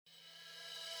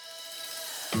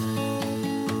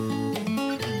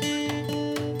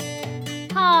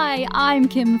Hi, I'm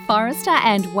Kim Forrester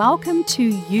and welcome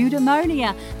to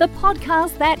Eudaimonia, the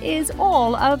podcast that is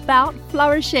all about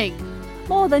flourishing.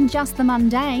 More than just the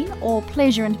mundane or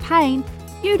pleasure and pain,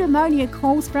 Eudaimonia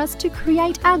calls for us to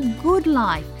create a good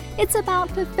life. It's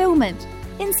about fulfillment,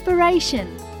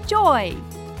 inspiration, joy.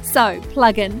 So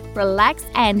plug in, relax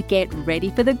and get ready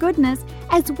for the goodness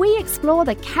as we explore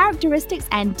the characteristics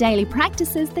and daily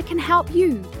practices that can help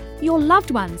you, your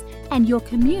loved ones and your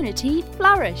community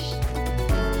flourish.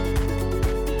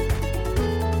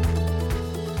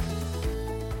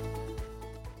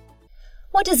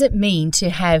 What does it mean to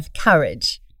have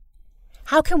courage?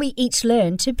 How can we each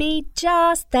learn to be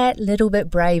just that little bit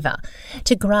braver,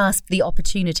 to grasp the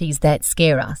opportunities that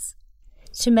scare us,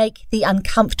 to make the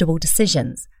uncomfortable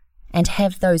decisions, and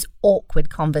have those awkward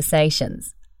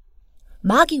conversations?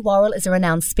 Margie Warrell is a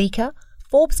renowned speaker,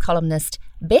 Forbes columnist,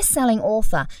 best-selling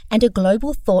author, and a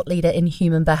global thought leader in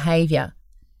human behaviour.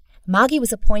 Margie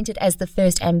was appointed as the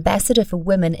first ambassador for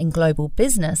women in global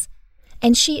business,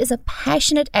 and she is a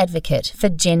passionate advocate for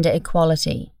gender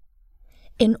equality.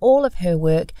 In all of her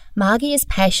work, Margie is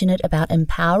passionate about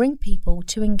empowering people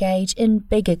to engage in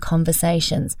bigger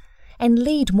conversations and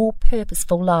lead more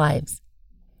purposeful lives.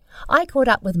 I caught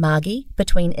up with Margie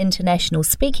between international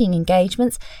speaking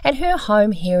engagements at her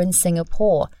home here in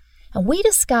Singapore, and we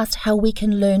discussed how we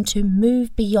can learn to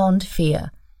move beyond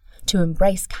fear, to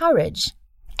embrace courage,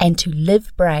 and to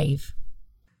live brave.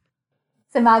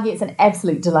 So Margie, it's an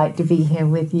absolute delight to be here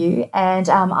with you, and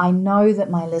I know that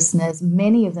my listeners,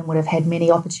 many of them would have had many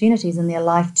opportunities in their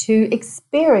life to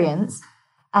experience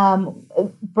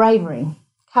bravery,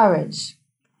 courage,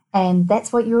 and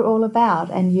that's what you're all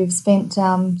about. And you've spent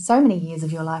so many years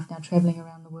of your life now travelling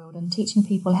around the world and teaching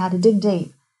people how to dig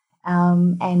deep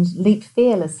and leap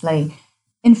fearlessly.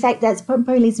 In fact, that's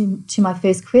probably leads me to my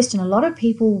first question. A lot of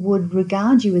people would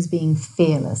regard you as being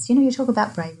fearless. You know, you talk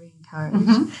about bravery and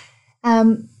courage.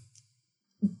 Mm-hmm.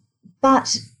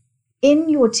 But in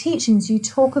your teachings, you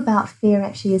talk about fear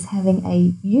actually as having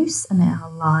a use in our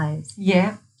lives.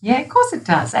 Yeah, of course it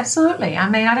does. Absolutely. I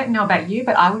mean, I don't know about you,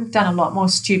 but I would have done a lot more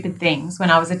stupid things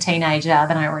when I was a teenager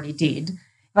than I already did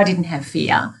if I didn't have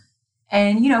fear.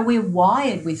 And, you know, we're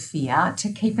wired with fear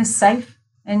to keep us safe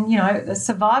and, you know, the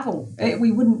survival.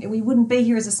 We wouldn't be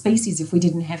here as a species if we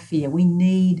didn't have fear. We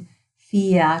need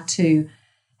fear to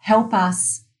help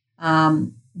us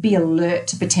be alert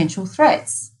to potential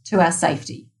threats to our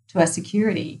safety, to our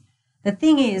security. The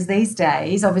thing is, these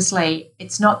days, obviously,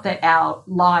 it's not that our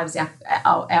lives,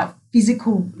 our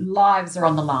physical lives are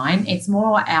on the line. It's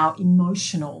more our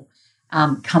emotional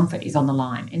comfort is on the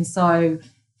line. And so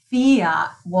fear,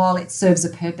 while it serves a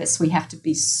purpose, we have to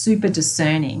be super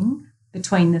discerning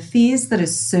between the fears that are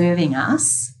serving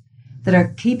us, that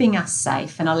are keeping us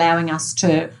safe and allowing us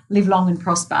to live long and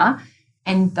prosper,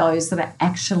 and those that are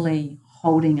actually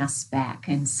holding us back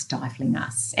and stifling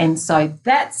us. And so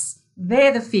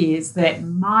they're the fears that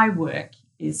my work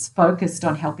is focused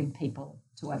on helping people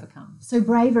to overcome. So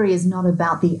bravery is not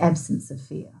about the absence of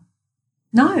fear?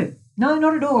 No,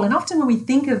 not at all. And often when we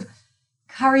think of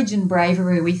courage and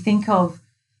bravery, we think of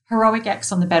heroic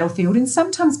acts on the battlefield, and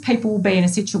sometimes people will be in a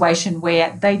situation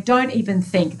where they don't even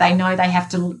think, they know they have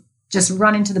to just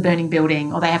run into the burning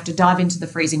building or they have to dive into the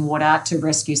freezing water to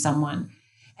rescue someone.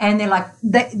 And they're like,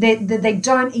 they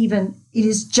don't even, it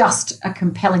is just a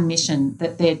compelling mission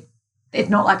that it's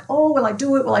not like, oh, will I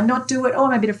do it? Will I not do it? Oh,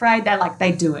 I'm a bit afraid.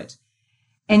 They do it.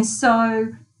 And so,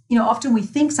 you know, often we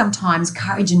think sometimes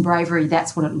courage and bravery,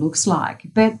 that's what it looks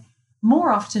like. But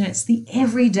more often it's the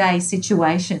everyday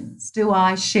situations. Do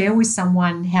I share with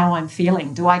someone how I'm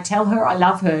feeling? Do I tell her I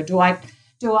love her? Do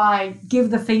I give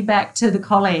the feedback to the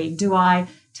colleague? Do I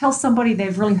tell somebody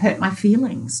they've really hurt my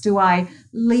feelings? Do I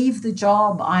leave the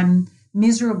job I'm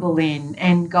miserable in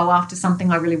and go after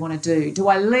something I really want to do? Do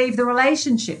I leave the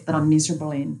relationship that I'm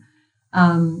miserable in?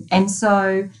 And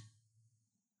so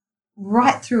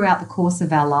right throughout the course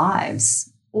of our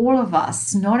lives, all of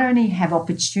us not only have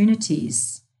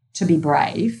opportunities to be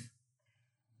brave,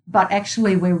 but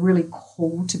actually we're really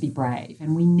called to be brave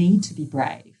and we need to be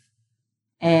brave.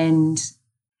 And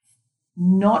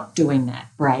not doing that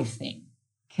brave thing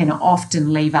can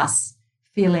often leave us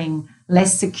feeling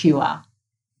less secure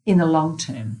in the long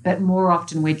term, but more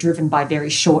often we're driven by very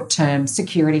short-term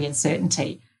security and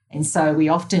certainty. And so we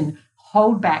often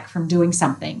hold back from doing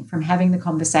something, from having the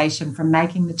conversation, from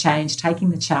making the change, taking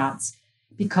the chance,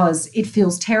 because it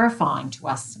feels terrifying to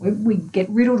us. We get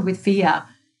riddled with fear.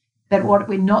 But what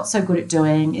we're not so good at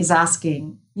doing is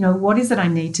asking, what is it I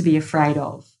need to be afraid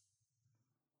of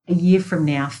a year from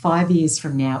now, 5 years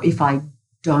from now, if I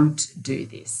don't do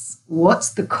this? What's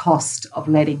the cost of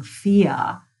letting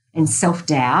fear and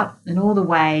self-doubt and all the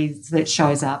ways that it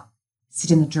shows up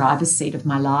sit in the driver's seat of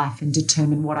my life and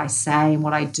determine what I say and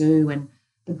what I do and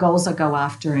the goals I go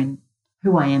after and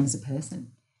who I am as a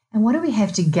person? And what do we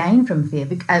have to gain from fear,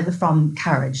 from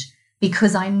courage?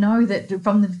 Because I know that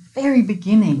from the very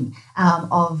beginning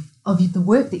of the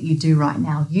work that you do right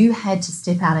now, you had to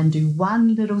step out and do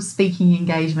one little speaking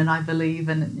engagement, I believe,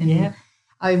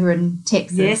 over in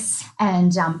Texas. Yes.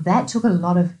 And that took a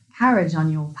lot of courage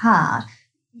on your part.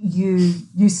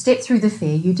 You stepped through the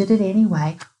fear. You did it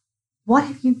anyway. What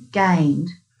have you gained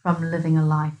from living a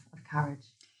life of courage?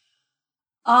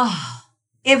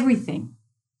 Everything.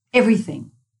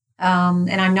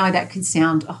 And I know that could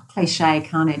sound cliche,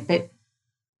 can't it? But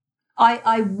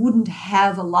I wouldn't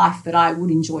have a life that I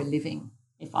would enjoy living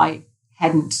if I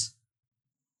hadn't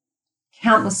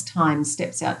countless times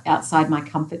steps outside my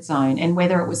comfort zone. And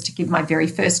whether it was to give my very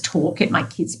first talk at my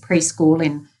kids' preschool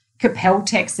in Capel,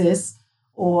 Texas,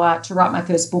 or to write my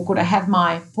first book, or to have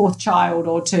my fourth child,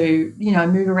 or to,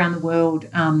 move around the world,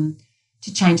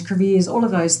 to change careers, all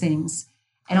of those things.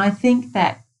 And I think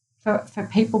that for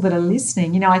people that are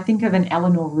listening, I think of an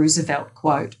Eleanor Roosevelt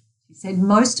quote. She said,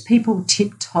 most people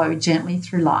tiptoe gently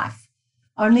through life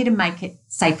only to make it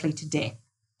safely to death.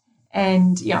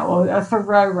 And, or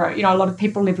Thoreau wrote, a lot of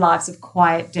people live lives of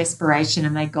quiet desperation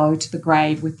and they go to the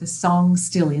grave with the song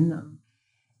still in them.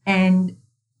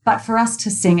 But for us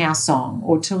to sing our song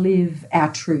or to live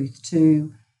our truth,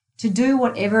 to do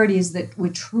whatever it is that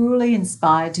we're truly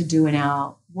inspired to do in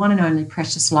our one and only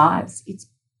precious lives, it's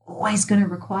always going to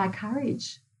require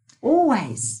courage,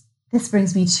 always. This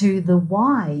brings me to the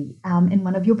why. In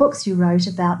one of your books you wrote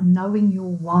about knowing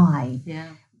your why.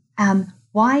 Yeah.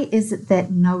 Why is it that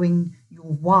knowing your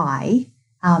why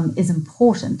is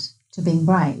important to being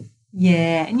brave?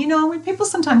 Yeah, and when people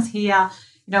sometimes hear,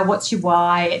 what's your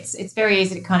why, it's very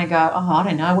easy to kind of go, I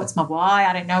don't know, what's my why?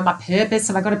 I don't know my purpose.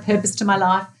 Have I got a purpose to my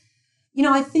life?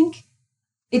 I think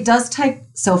it does take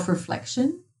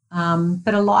self-reflection,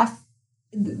 but a life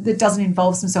that doesn't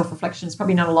involve some self-reflection is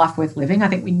probably not a life worth living. I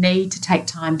think we need to take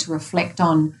time to reflect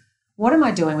on, what am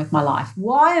I doing with my life?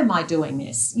 Why am I doing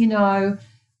this?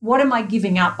 What am I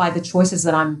giving up by the choices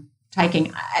that I'm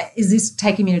taking? Is this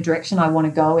taking me in a direction I want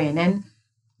to go in? And,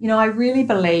 I really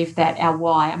believe that our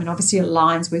why, obviously it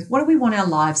aligns with what do we want our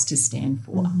lives to stand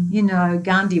for? Mm-hmm.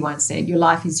 Gandhi once said, your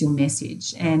life is your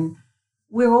message. And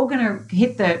we're all going to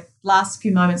hit the last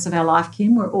few moments of our life,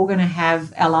 Kim. We're all going to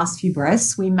have our last few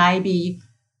breaths. We may be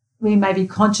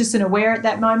conscious and aware at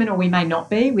that moment, or we may not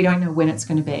be. We don't know when it's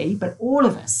going to be, but all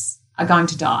of us are going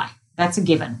to die. That's a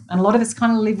given. And a lot of us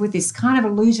kind of live with this kind of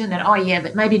illusion that,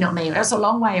 but maybe not me. That's a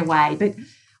long way away. But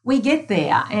we get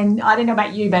there. And I don't know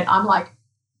about you, but I'm like,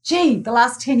 gee, the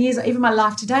last 10 years, or even my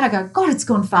life to date, I go, God, it's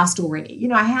gone fast already.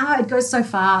 How it goes so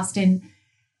fast. And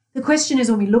the question is,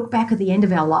 when we look back at the end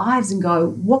of our lives and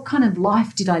go, what kind of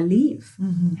life did I live?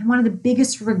 Mm-hmm. And one of the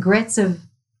biggest regrets of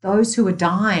those who are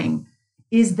dying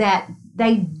is that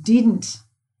they didn't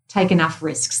take enough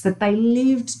risks, that they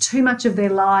lived too much of their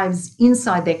lives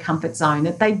inside their comfort zone,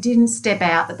 that they didn't step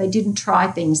out, that they didn't try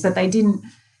things, that they didn't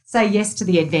say yes to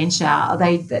the adventure, or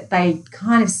that they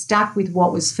kind of stuck with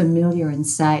what was familiar and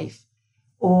safe,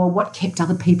 or what kept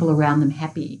other people around them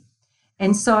happy.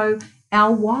 And so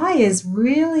our why is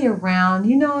really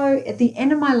around, at the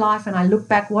end of my life, and I look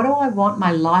back, what do I want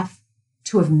my life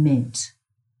to have meant?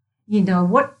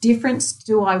 What difference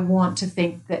do I want to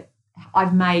think that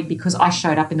I've made because I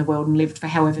showed up in the world and lived for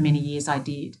however many years I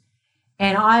did?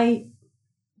 And I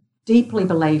deeply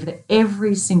believe that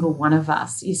every single one of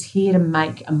us is here to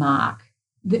make a mark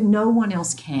that no one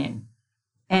else can.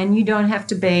 And you don't have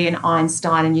to be an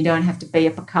Einstein, and you don't have to be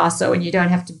a Picasso, and you don't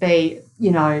have to be,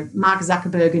 Mark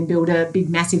Zuckerberg and build a big,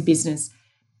 massive business.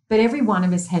 But every one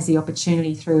of us has the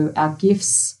opportunity through our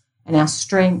gifts and our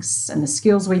strengths and the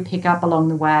skills we pick up along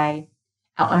the way,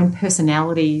 our own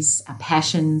personalities, our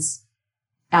passions,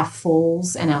 our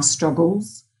falls and our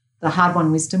struggles, the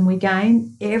hard-won wisdom we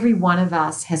gain. Every one of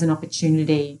us has an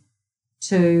opportunity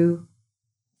to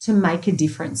make a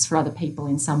difference for other people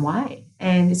in some way.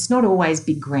 And it's not always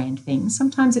big, grand things.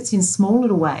 Sometimes it's in small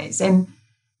little ways.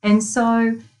 And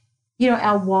so,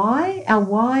 our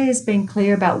why is being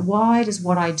clear about, why does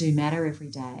what I do matter every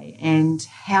day, and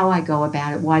how I go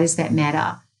about it. Why does that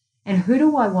matter? And who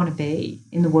do I want to be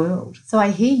in the world? So I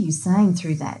hear you saying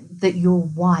through that your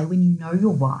why, when you know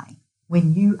your why,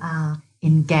 when you are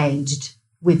engaged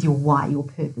with your why, your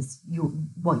purpose,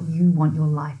 what you want your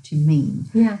life to mean,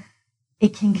 yeah,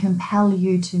 it can compel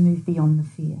you to move beyond the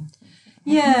fear.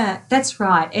 Yeah, that's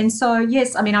right. And so,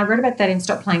 yes, I mean, I read about that in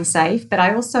Stop Playing Safe, but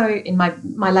I also, in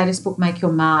my latest book, Make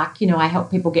Your Mark, I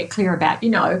help people get clear about,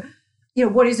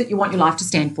 what is it you want your life to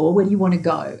stand for? Where do you want to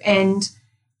go?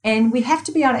 And we have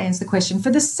to be able to answer the question, for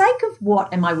the sake of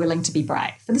what am I willing to be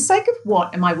brave? For the sake of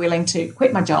what am I willing to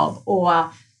quit my job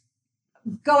or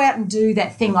go out and do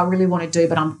that thing I really want to do,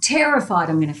 but I'm terrified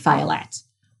I'm going to fail at,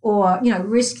 or,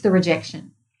 risk the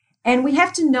rejection. And we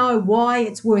have to know why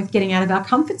it's worth getting out of our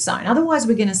comfort zone. Otherwise,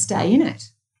 we're going to stay in it.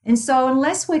 And so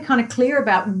unless we're kind of clear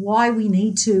about why we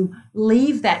need to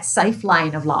leave that safe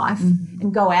lane of life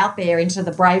and go out there into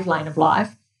the brave lane of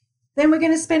life, then we're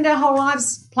going to spend our whole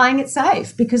lives playing it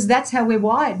safe, because that's how we're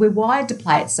wired. We're wired to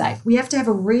play it safe. We have to have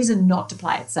a reason not to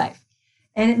play it safe.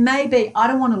 And it may be, I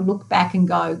don't want to look back and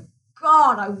go,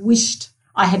 God, I wished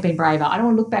I had been braver. I don't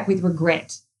want to look back with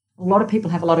regret. A lot of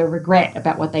people have a lot of regret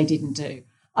about what they didn't do.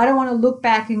 I don't want to look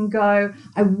back and go,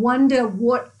 I wonder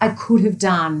what I could have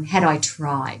done had I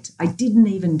tried. I didn't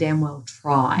even damn well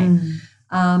try.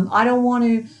 I don't want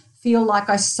to feel like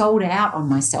I sold out on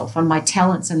myself, on my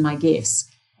talents and my gifts.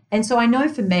 And so I know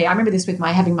for me, I remember this with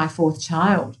having my fourth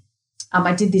child.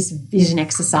 I did this vision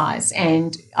exercise,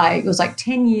 and it was like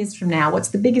 10 years from now, what's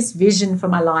the biggest vision for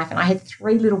my life? And I had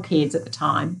 3 little kids at the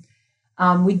time.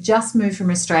 We just moved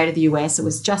from Australia to the US. It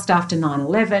was just after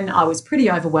 9/11. I was pretty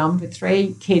overwhelmed with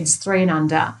 3 kids, 3 and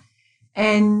under.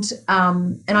 And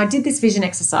I did this vision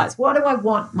exercise. What do I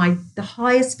want the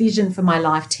highest vision for my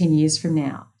life 10 years from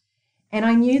now? And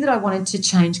I knew that I wanted to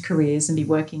change careers and be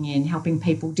working in helping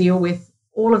people deal with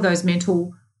all of those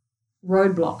mental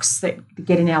roadblocks that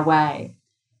get in our way.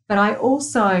 But I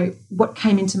also, what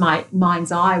came into my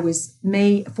mind's eye was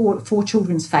four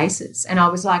children's faces. And I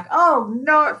was like, oh,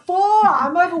 no, 4,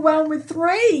 I'm overwhelmed with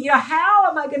 3.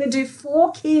 How am I going to do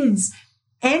 4 kids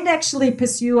and actually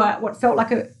pursue what felt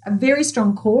like a very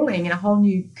strong calling in a whole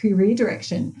new career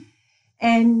direction?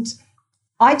 And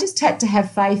I just had to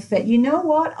have faith that, you know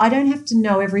what, I don't have to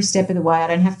know every step of the way. I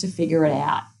don't have to figure it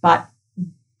out. But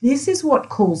this is what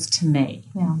calls to me.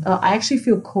 Yeah. I actually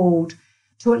feel called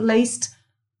to at least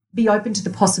be open to the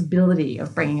possibility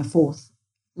of bringing a 4th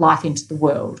life into the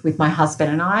world with my husband.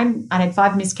 And I had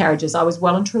 5 miscarriages. I was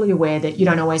well and truly aware that you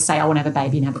don't always say, I want to have a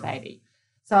baby and have a baby.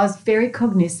 So I was very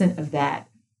cognizant of that.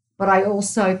 But I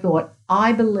also thought,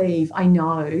 I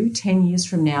know 10 years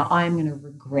from now, I am going to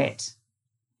regret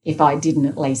if I didn't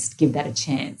at least give that a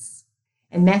chance.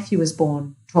 And Matthew was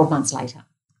born 12 months later.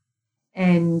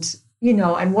 And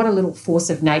and what a little force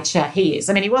of nature he is.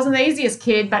 I mean, he wasn't the easiest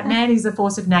kid, but man, he's a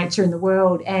force of nature in the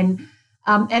world. And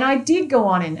I did go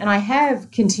on and I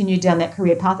have continued down that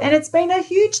career path. And it's been a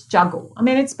huge juggle. I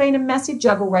mean, it's been a massive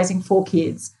juggle raising 4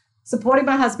 kids, supporting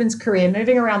my husband's career,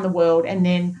 moving around the world, and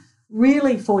then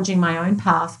really forging my own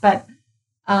path. But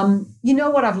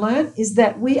what I've learned is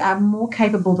that we are more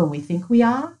capable than we think we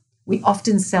are. We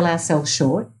often sell ourselves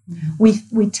short.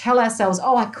 We tell ourselves,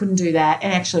 oh, I couldn't do that,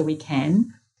 and actually we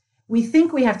can. We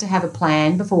think we have to have a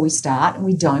plan before we start, and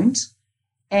we don't.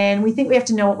 And we think we have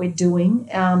to know what we're doing,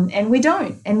 and we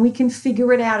don't. And we can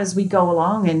figure it out as we go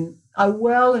along. And I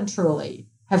well and truly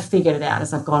have figured it out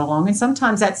as I've gone along. And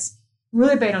sometimes that's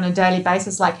really been on a daily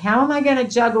basis, like, how am I going to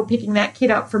juggle picking that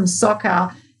kid up from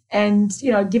soccer and,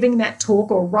 giving that talk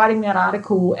or writing that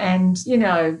article and,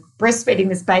 breastfeeding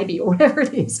this baby or whatever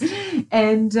it is.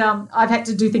 And I've had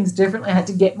to do things differently. I had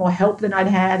to get more help than I'd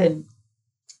had.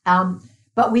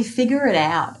 But we figure it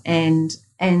out, and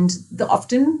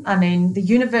often, I mean, the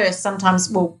universe sometimes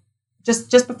will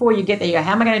just before you get there, you go,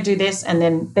 how am I going to do this? And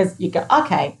then you go,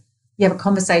 okay, you have a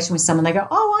conversation with someone. They go,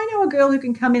 oh, I know a girl who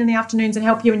can come in the afternoons and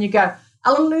help you. And you go,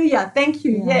 hallelujah, thank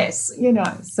you, yes,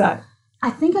 so. I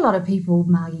think a lot of people,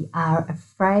 Margie, are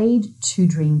afraid to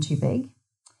dream too big.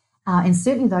 And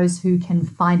certainly those who can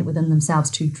find it within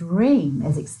themselves to dream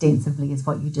as extensively as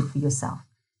what you did for yourself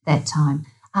that time.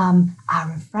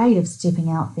 Are afraid of stepping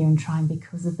out there and trying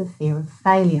because of the fear of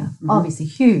failure. Obviously,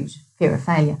 huge fear of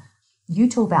failure. You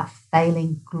talk about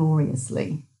failing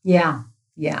gloriously. Yeah.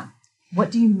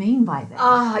 What do you mean by that?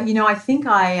 I think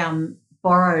I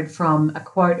borrowed from a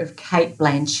quote of Kate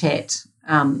Blanchett,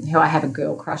 who I have a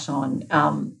girl crush on,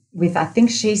 I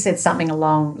think she said something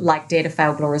along like dare to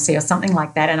fail gloriously or something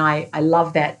like that, and I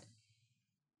love that.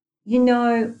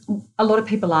 A lot of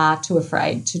people are too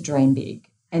afraid to dream big.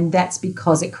 And that's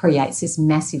because it creates this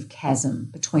massive chasm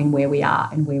between where we are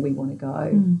and where we want to go.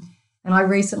 And I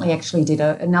recently actually did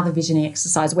another visioning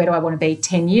exercise. Where do I want to be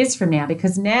 10 years from now?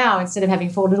 Because now, instead of having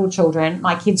 4 little children,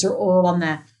 my kids are all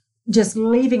just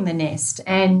leaving the nest,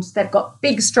 and they've got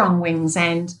big, strong wings,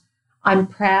 and I'm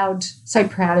so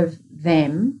proud of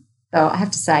them. Though I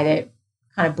have to say they're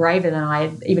kind of braver than I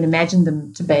had even imagined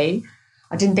them to be.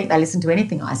 I didn't think they listened to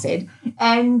anything I said.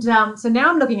 And so now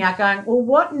I'm looking out going, well,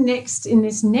 what next in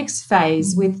this next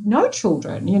phase with no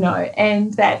children,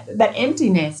 and that empty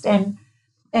nest. And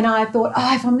I thought,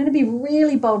 if I'm going to be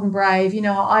really bold and brave,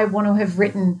 I want to have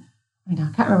written, I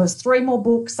can't remember, it was 3 more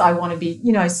books. I want to be,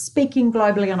 speaking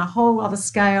globally on a whole other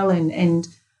scale and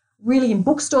really in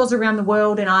bookstores around the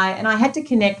world. And I had to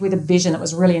connect with a vision that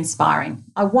was really inspiring.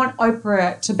 I want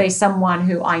Oprah to be someone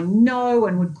who I know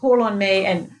and would call on me.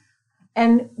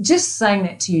 And just saying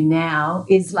that to you now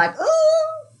is like,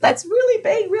 oh, that's really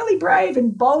being really brave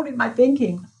and bold in my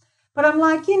thinking. But I'm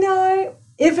like,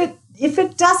 if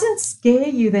it doesn't scare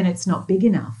you, then it's not big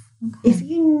enough. Okay. If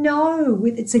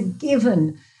it's a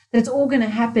given that it's all going to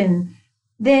happen,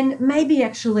 then maybe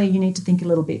actually you need to think a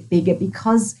little bit bigger,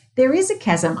 because there is a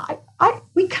chasm.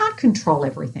 We can't control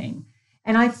everything.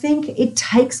 And I think it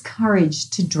takes courage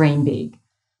to dream big.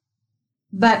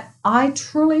 But I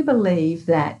truly believe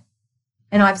that,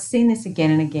 and I've seen this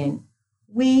again and again,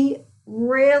 we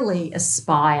rarely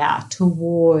aspire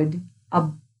toward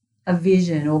a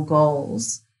vision or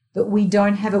goals that we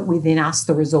don't have it within us,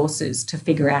 the resources to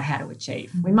figure out how to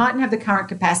achieve. We mightn't have the current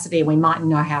capacity and we mightn't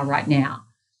know how right now.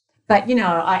 But,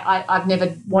 I've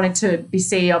never wanted to be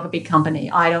CEO of a big company.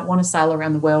 I don't want to sail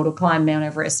around the world or climb Mount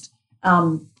Everest.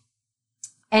 And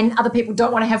other people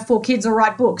don't want to have 4 kids or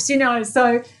write books,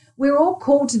 So we're all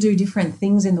called to do different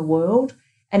things in the world.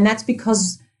 And that's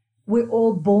because we're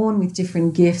all born with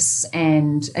different gifts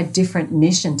and a different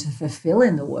mission to fulfill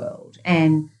in the world.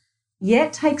 And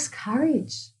it takes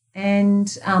courage and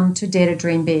to dare to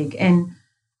dream big. And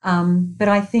but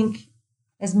I think,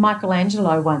 as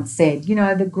Michelangelo once said,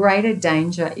 the greater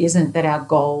danger isn't that our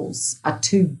goals are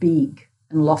too big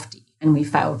and lofty and we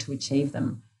fail to achieve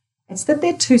them. It's that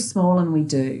they're too small and we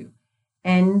do.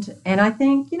 And I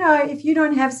think, if you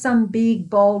don't have some big,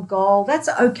 bold goal, that's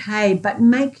okay, but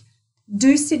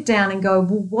do sit down and go,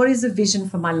 well, what is a vision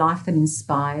for my life that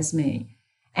inspires me?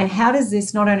 And how does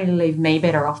this not only leave me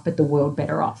better off, but the world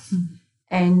better off? Mm-hmm.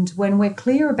 And when we're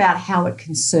clear about how it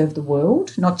can serve the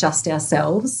world, not just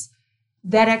ourselves,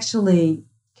 that actually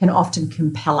can often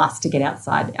compel us to get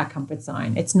outside our comfort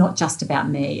zone. It's not just about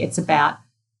me. It's about,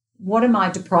 what am I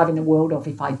depriving the world of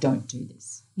if I don't do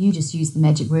this? You just used the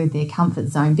magic word there, comfort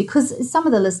zone, because some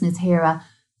of the listeners here are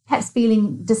perhaps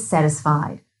feeling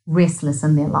dissatisfied, restless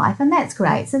in their life, and that's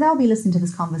great. So they'll be listening to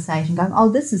this conversation going, oh,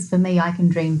 this is for me. I can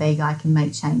dream big. I can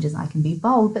make changes. I can be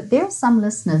bold. But there are some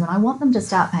listeners, and I want them to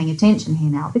start paying attention here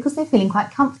now, because they're feeling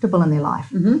quite comfortable in their life.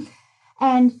 Mm-hmm.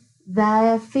 And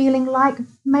they're feeling like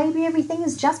maybe everything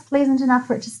is just pleasant enough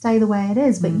for it to stay the way it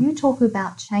is. But you talk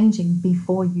about changing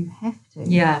before you have to.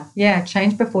 Yeah,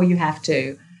 change before you have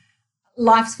to.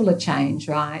 Life's full of change,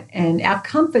 right? And our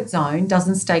comfort zone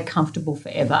doesn't stay comfortable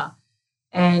forever.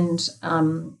 And,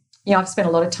 I've spent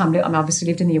a lot of time, I've obviously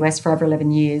lived in the US for over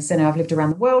 11 years, and I've lived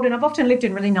around the world, and I've often lived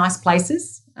in really nice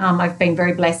places. I've been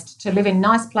very blessed to live in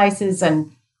nice places,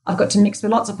 and I've got to mix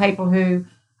with lots of people who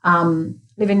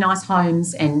live in nice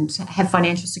homes and have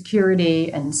financial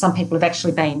security, and some people have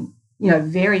actually been,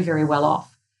 very, very well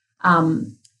off.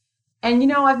 And,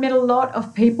 I've met a lot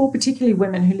of people, particularly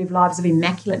women, who live lives of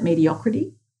immaculate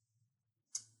mediocrity.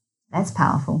 That's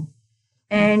powerful.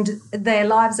 And their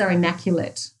lives are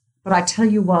immaculate. But I tell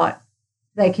you what,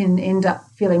 they can end up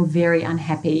feeling very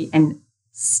unhappy and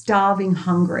starving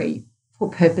hungry for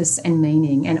purpose and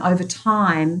meaning. And over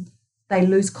time, they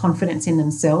lose confidence in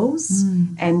themselves,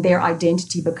 and their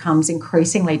identity becomes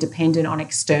increasingly dependent on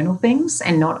external things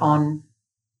and not on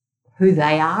who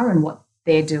they are and what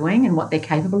they're doing and what they're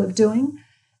capable of doing.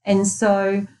 And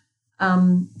so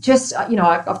I've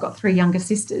got 3 younger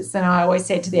sisters, and I always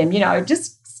said to them,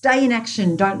 just stay in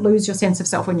action. Don't lose your sense of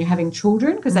self when you're having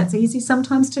children, because that's easy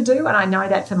sometimes to do. And I know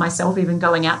that for myself, even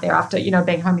going out there after,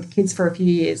 being home with kids for a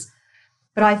few years.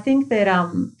 But I think that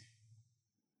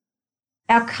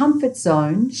our comfort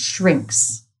zone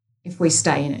shrinks if we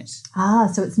stay in it.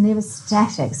 So it's never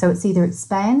static. So it's either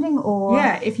expanding or...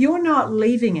 Yeah, if you're not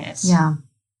leaving it,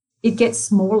 it gets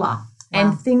smaller. Wow.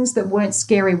 And things that weren't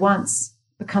scary once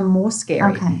become more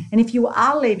scary. Okay. And if you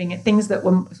are leaving it, things that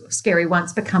were scary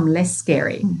once become less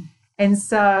scary. And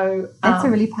so... That's a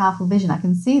really powerful vision. I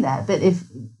can see that. But if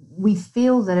we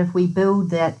feel that if we build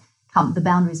that the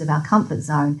boundaries of our comfort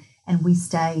zone and we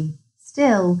stay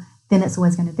still, then it's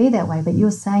always going to be that way. But you're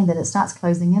saying that it starts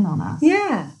closing in on us.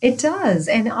 Yeah, it does.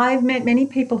 And I've met many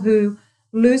people who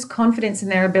lose confidence in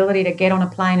their ability to get on a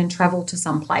plane and travel to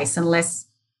some place unless...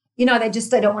 they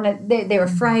don't want to, they're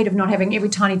afraid of not having every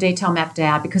tiny detail mapped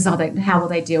out because how will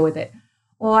they deal with it?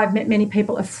 Or I've met many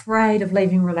people afraid of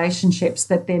leaving relationships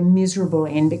that they're miserable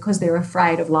in because they're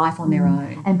afraid of life on their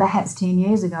own. And perhaps 10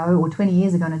 years ago or 20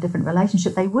 years ago in a different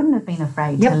relationship, they wouldn't have been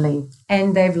afraid to leave.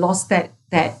 And they've lost that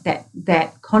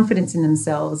confidence in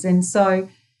themselves. And so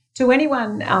to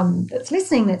anyone that's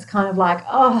listening that's kind of like,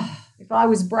 oh, if I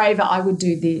was braver, I would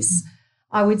do this,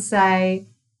 I would say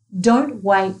don't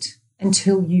wait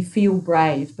until you feel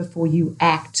brave before you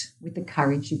act with the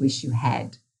courage you wish you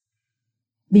had.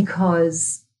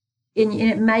 Because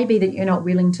it may be that you're not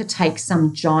willing to take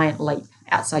some giant leap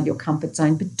outside your comfort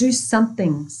zone, but do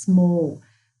something small.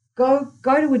 Go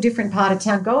to a different part of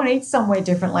town. Go and eat somewhere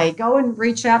differently. Go and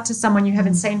reach out to someone you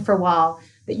haven't seen for a while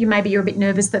that you're a bit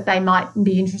nervous that they might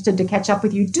be interested to catch up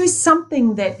with you. Do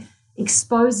something that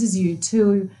exposes you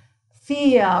to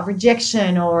fear,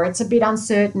 rejection, or it's a bit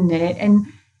uncertain in it. And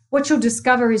what you'll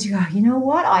discover is you go, you know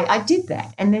what, I did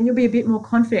that. And then you'll be a bit more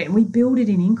confident. And we build it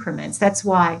in increments. That's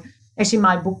why, actually, in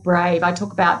my book, Brave, I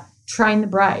talk about train the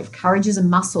brave. Courage is a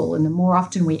muscle. And the more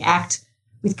often we act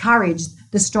with courage,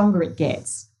 the stronger it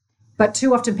gets. But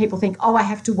too often people think, oh, I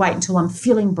have to wait until I'm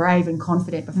feeling brave and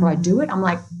confident before I do it. I'm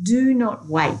like, do not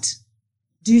wait.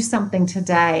 Do something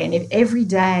today. And if every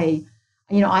day,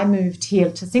 I moved here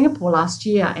to Singapore last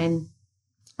year, and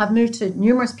I've moved to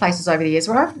numerous places over the years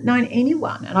where I've known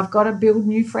anyone, and I've got to build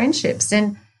new friendships.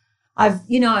 And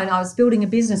and I was building a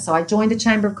business, so I joined the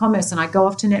Chamber of Commerce and I go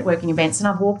off to networking events, and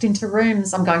I've walked into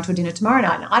rooms. I'm going to a dinner tomorrow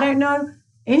night and I don't know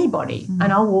anybody,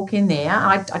 and I'll walk in there.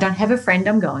 I don't have a friend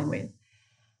I'm going with.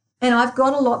 And I've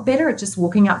got a lot better at just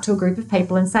walking up to a group of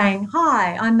people and saying,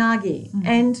 hi, I'm Margie.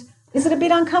 And is it a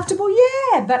bit uncomfortable?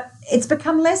 Yeah, but it's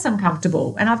become less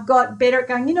uncomfortable. And I've got better at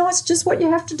going, it's just what you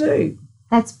have to do.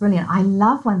 That's brilliant. I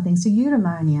love one thing. So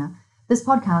eudaimonia, this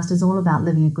podcast is all about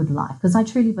living a good life, because I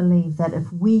truly believe that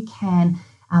if we can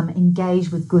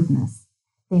engage with goodness,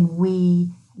 then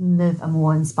we live a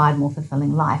more inspired, more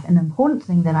fulfilling life. An important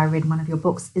thing that I read in one of your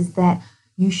books is that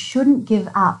you shouldn't give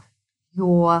up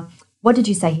your, what did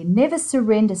you say here? Never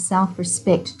surrender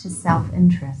self-respect to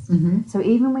self-interest. So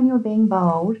even when you're being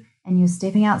bold and you're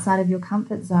stepping outside of your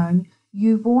comfort zone,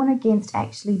 you warn against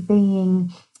actually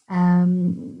being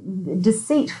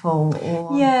deceitful.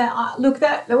 Or look,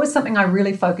 that was something I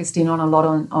really focused in on a lot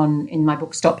on in my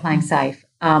book, Stop Playing Safe.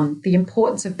 The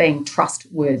importance of being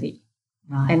trustworthy,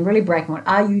 and really breaking what,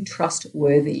 are you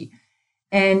trustworthy?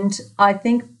 And I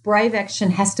think brave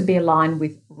action has to be aligned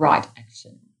with right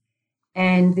action.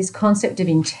 And this concept of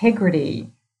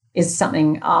integrity is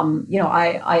something,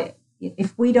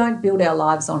 if we don't build our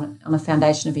lives on a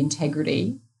foundation of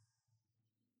integrity,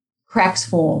 cracks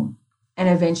form. And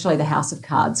eventually the house of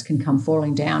cards can come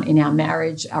falling down in our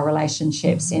marriage, our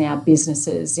relationships, in our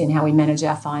businesses, in how we manage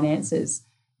our finances.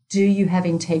 Do you have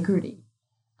integrity?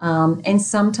 And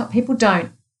sometimes people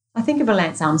don't. I think of a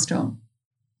Lance Armstrong.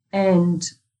 And,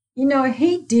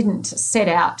 he didn't set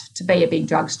out to be a big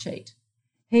drugs cheat.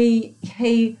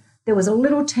 There was a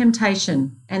little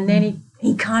temptation, and then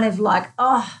he kind of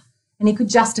and he could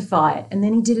justify it. And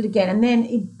then he did it again. And then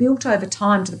it built over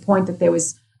time to the point that there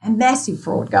was a massive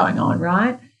fraud going on,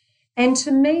 right? And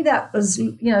to me, that was,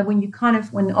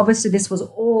 when obviously this was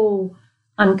all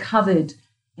uncovered,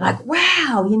 like,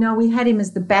 wow, we had him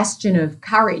as the bastion of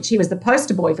courage. He was the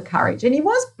poster boy for courage, and he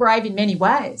was brave in many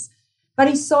ways, but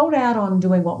he sold out on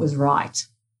doing what was right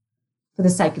for the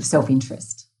sake of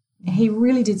self-interest. He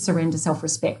really did surrender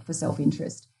self-respect for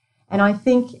self-interest. And I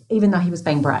think even though he was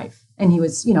being brave and he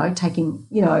was,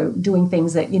 doing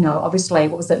things that, obviously,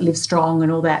 what was that, Live Strong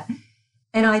and all that.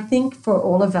 And I think for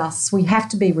all of us, we have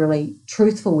to be really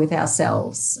truthful with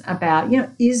ourselves about,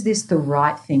 is this the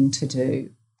right thing to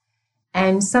do?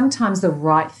 And sometimes the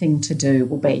right thing to do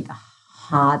will be the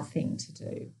hard thing to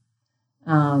do.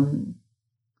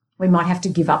 We might have to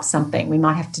give up something. We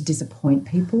might have to disappoint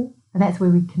people. And that's where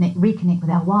we reconnect with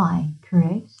our why,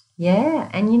 correct? Yeah.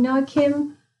 And,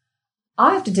 Kim,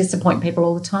 I have to disappoint people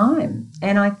all the time.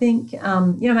 And I think,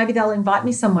 maybe they'll invite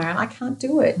me somewhere and I can't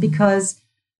do it because,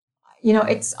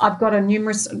 I've got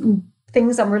numerous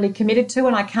things I'm really committed to,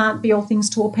 and I can't be all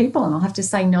things to all people, and I'll have to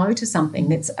say no to something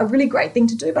that's a really great thing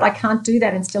to do, but I can't do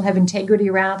that and still have integrity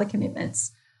around other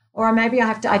commitments. Or maybe I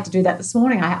had to do that this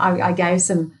morning. I gave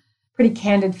some pretty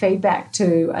candid feedback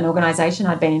to an organisation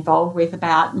I'd been involved with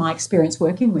about my experience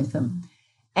working with them.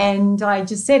 And I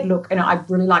just said, look, and I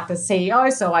really like the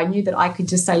CEO, so I knew that I could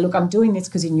just say, look, I'm doing this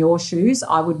because in your shoes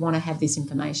I would want to have this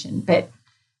information. But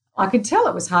I could tell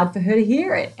it was hard for her to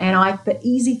hear it. And the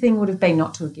easy thing would have been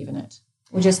not to have given it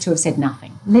or just to have said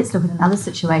nothing. Let's look at another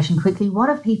situation quickly. What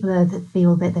if people that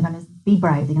feel that they're going to be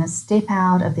brave, they're going to step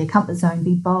out of their comfort zone,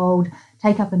 be bold,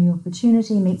 take up a new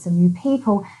opportunity, meet some new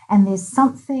people, and there's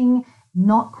something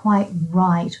not quite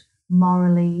right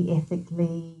morally,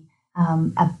 ethically,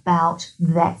 about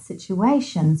that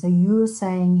situation. So you're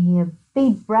saying here,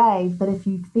 be brave, but if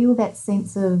you feel that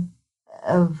sense of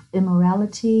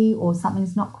immorality or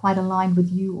something's not quite aligned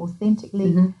with you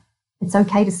authentically, it's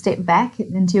okay to step back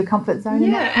into your comfort zone.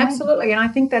 Yeah, absolutely. And I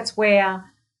think that's where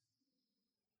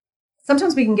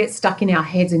sometimes we can get stuck in our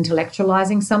heads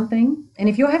intellectualizing something. And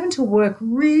if you're having to work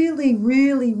really,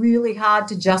 really, really hard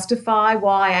to justify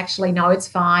why actually, no, it's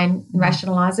fine,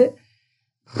 rationalize it,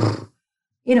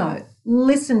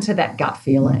 listen to that gut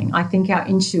feeling. I think our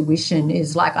intuition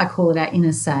is like, I call it our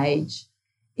inner sage.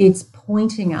 It's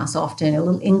pointing us often a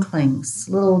little inklings,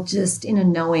 little just inner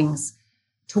knowings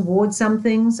towards some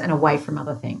things and away from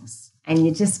other things. And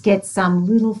you just get some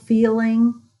little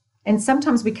feeling. And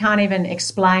sometimes we can't even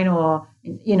explain or,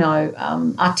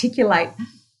 articulate,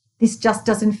 this just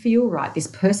doesn't feel right. This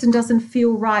person doesn't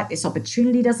feel right. This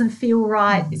opportunity doesn't feel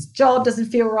right. This job doesn't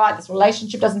feel right. This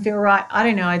relationship doesn't feel right. I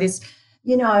don't know,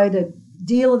 the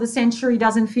deal of the century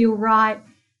doesn't feel right.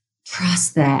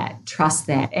 Trust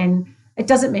that. And it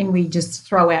doesn't mean we just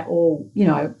throw out all,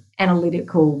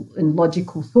 analytical and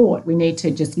logical thought. We need to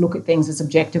just look at things as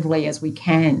objectively as we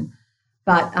can.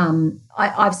 But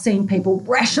I've seen people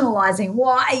rationalising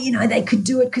why, they could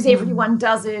do it because everyone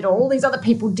does it, or all these other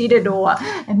people did it, or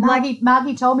and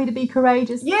Margie told me to be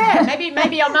courageous. Yeah, maybe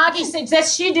Margie said that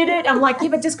she did it. I'm like, yeah,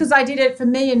 but just because I did it for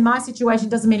me in my situation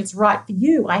doesn't mean it's right for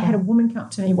you. I had a woman come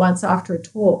up to me once after a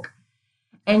talk,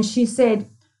 and she said,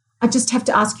 I just have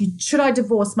to ask you, should I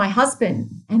divorce my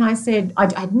husband? And I said,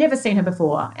 I'd never seen her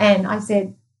before. And I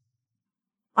said,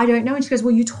 I don't know. And she goes,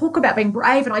 well, you talk about being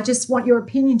brave and I just want your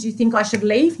opinion. Do you think I should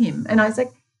leave him? And I was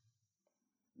like,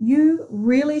 you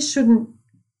really shouldn't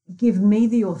give me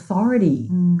the authority,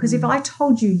 because if I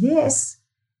told you yes,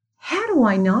 how do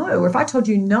I know? Or if I told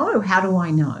you no, how do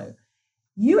I know?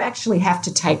 You actually have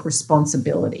to take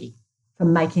responsibility for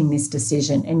making this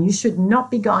decision, and you should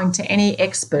not be going to any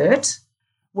expert,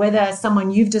 whether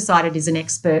someone you've decided is an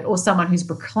expert or someone who's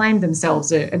proclaimed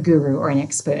themselves a guru or an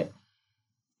expert,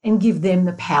 and give them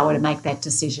the power to make that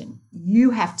decision.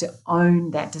 You have to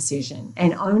own that decision,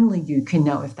 and only you can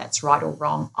know if that's right or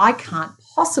wrong. I can't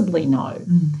possibly know.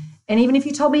 And even if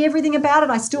you told me everything about it,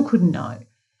 I still couldn't know.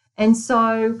 And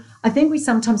so I think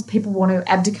people want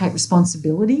to abdicate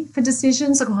responsibility for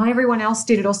decisions, like, oh, everyone else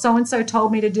did it, or so-and-so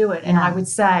told me to do it. And I would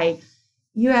say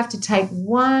you have to take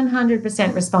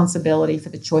 100% responsibility for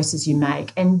the choices you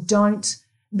make, and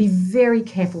be very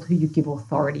careful who you give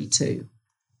authority to.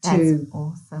 That's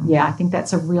awesome. Yeah, I think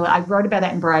that's I wrote about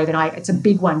that in Brave, and it's a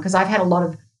big one because I've had a lot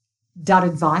of dud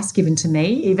advice given to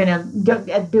me, even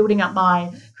at building up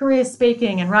my career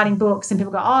speaking and writing books, and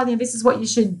people go, oh, this is what you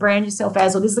should brand yourself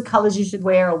as, or this is the colours you should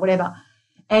wear, or whatever.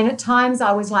 And at times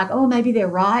I was like, oh, maybe they're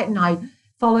right, and I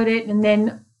followed it, and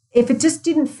then if it just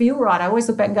didn't feel right, I always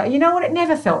look back and go, you know what, it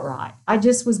never felt right. I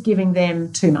just was giving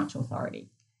them too much authority.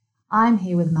 I'm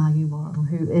here with Margie Warrell,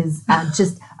 who is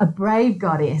just a brave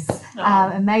goddess,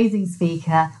 amazing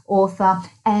speaker, author.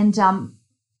 And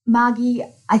Margie,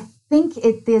 I think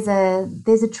there's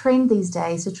a trend these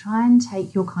days to try and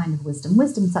take your kind of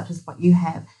wisdom such as what you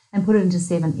have, and put it into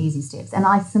 7 easy steps. And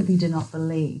I simply do not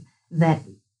believe that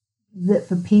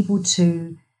for people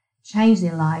to change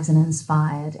their lives in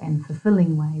inspired and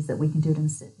fulfilling ways, that we can do it in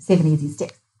 7 easy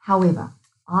steps. However,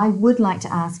 I would like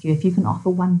to ask you if you can offer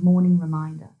one morning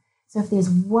reminder. So if there's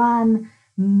one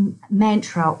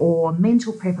mantra or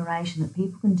mental preparation that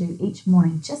people can do each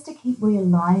morning just to keep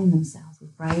realigning themselves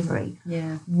with bravery,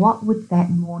 what would that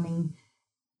morning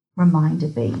reminder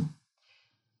be?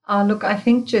 Look, I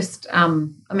think just,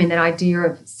 that idea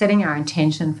of setting our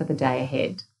intention for the day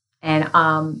ahead, and,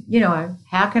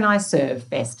 how can I serve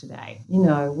best today?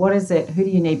 What is it? Who do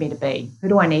you need me to be? Who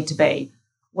do I need to be?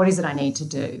 What is it I need to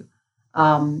do?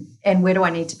 And where do I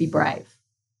need to be brave?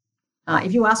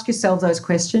 If you ask yourself those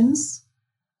questions,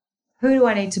 who do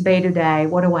I need to be today?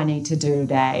 What do I need to do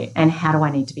today? And how do I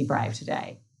need to be brave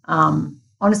today?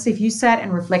 Honestly, if you sat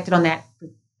and reflected on that,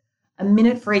 a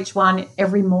minute for each one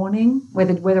every morning,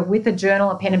 whether with a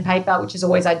journal, a pen and paper, which is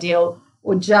always ideal,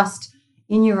 or just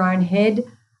in your own head,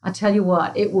 I tell you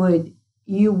what,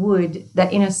 that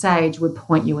inner sage would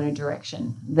point you in a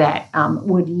direction that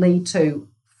would lead to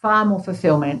far more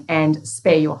fulfillment and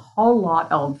spare you a whole lot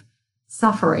of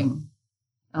suffering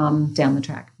down the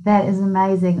track. That is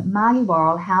amazing. Margie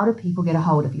Warrell, how do people get a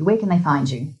hold of you? Where can they find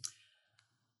you?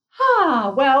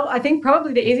 Well, I think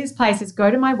probably the easiest place is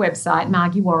go to my website,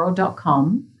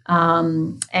 margiewarrell.com.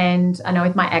 And I know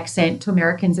with my accent to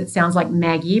Americans it sounds like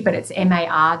Maggie, but it's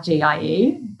Margie,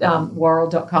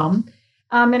 Warrell.com.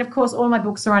 And, of course, all my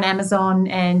books are on Amazon,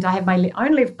 and I have my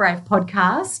own Live Brave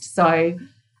podcast. So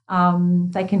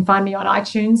they can find me on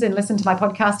iTunes and listen to my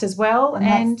podcast as well.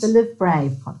 And that's the Live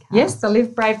Brave podcast. Yes, the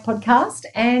Live Brave podcast.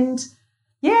 And,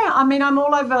 yeah, I mean, I'm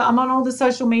all over. I'm on all the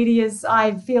social medias.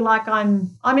 I feel like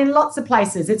I'm in lots of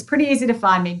places. It's pretty easy to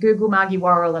find me. Google Margie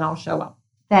Warrell and I'll show up.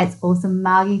 That's awesome,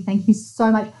 Margie. Thank you so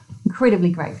much. Incredibly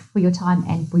grateful for your time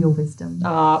and for your wisdom.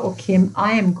 Well, Kim,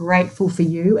 I am grateful for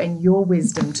you and your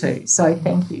wisdom too. So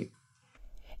thank you.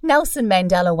 Nelson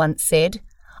Mandela once said,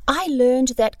 "I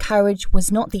learned that courage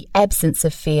was not the absence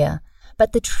of fear,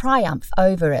 but the triumph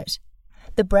over it.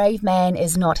 The brave man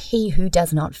is not he who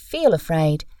does not feel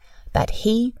afraid, but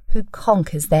he who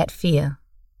conquers that fear."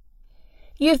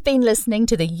 You've been listening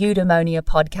to the Eudaimonia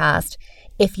podcast.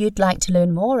 If you'd like to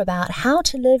learn more about how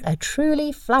to live a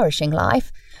truly flourishing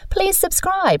life, please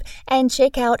subscribe and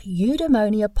check out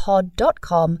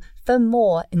eudaimoniapod.com for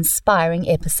more inspiring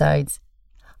episodes.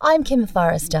 I'm Kim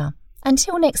Forrester.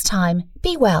 Until next time,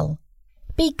 be well,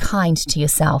 be kind to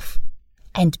yourself,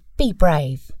 and be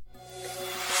brave.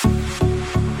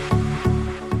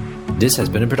 This has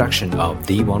been a production of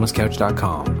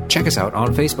TheWellnessCouch.com. Check us out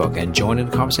on Facebook and join in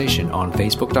the conversation on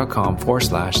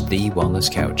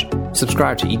Facebook.com/TheWellnessCouch.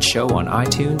 Subscribe to each show on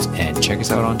iTunes and check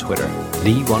us out on Twitter.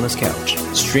 The Wellness Couch,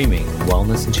 streaming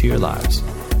wellness into your lives.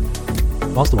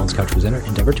 Whilst the Wellness Couch presenter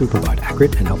endeavor to provide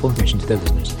accurate and helpful information to their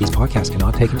listeners, these podcasts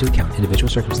cannot take into account individual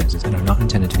circumstances and are not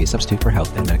intended to be a substitute for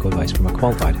health and medical advice from a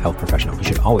qualified health professional. You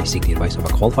should always seek the advice of a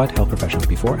qualified health professional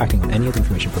before acting on any of the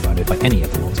information provided by any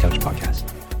of the Wellness Couch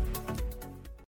podcasts.